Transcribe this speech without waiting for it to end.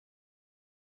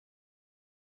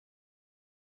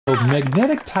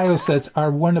Magnetic tile sets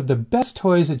are one of the best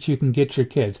toys that you can get your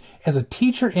kids. As a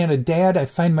teacher and a dad, I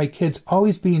find my kids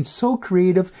always being so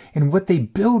creative in what they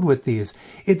build with these.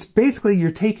 It's basically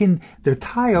you're taking their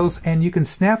tiles and you can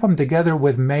snap them together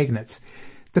with magnets.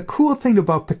 The cool thing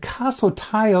about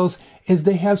PicassoTiles is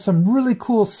they have some really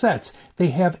cool sets. They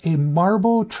have a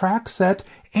marble track set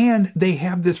and they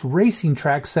have this racing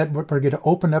track set what we're going to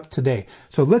open up today.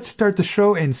 So let's start the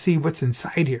show and see what's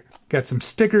inside here. Got some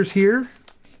stickers here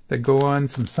that go on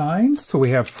some signs. So we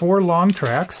have 4 long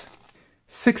tracks,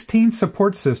 16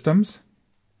 support systems,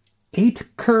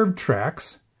 8 curved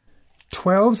tracks,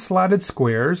 12 slotted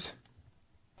squares,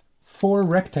 4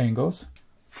 rectangles,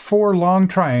 4 long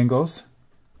triangles,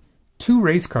 2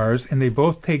 race cars, and they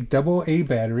both take AA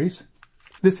batteries.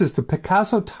 This is the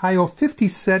PicassoTiles50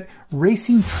 set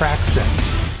racing track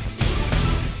set.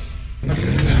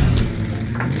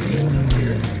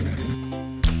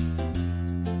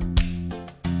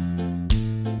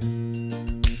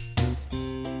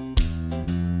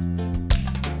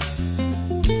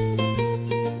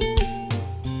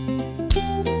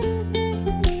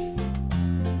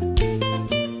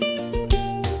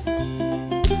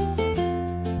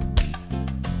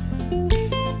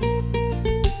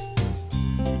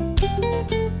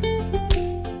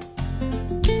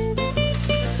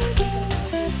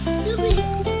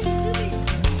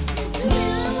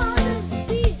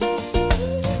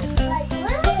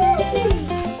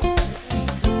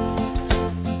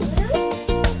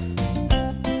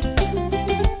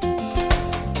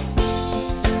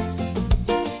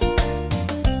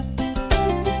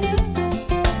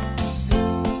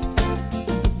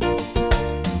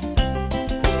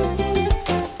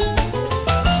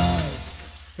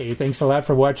 Hey, thanks a lot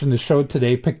for watching the show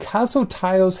today.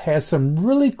 PicassoTiles has some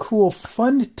really cool,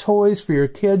 fun toys for your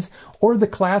kids or the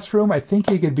classroom. I think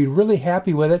you could be really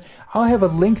happy with it. I'll have a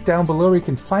link down below where you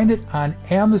can find it on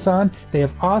Amazon. They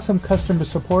have awesome customer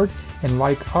support, and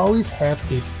like always, have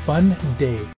a fun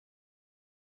day.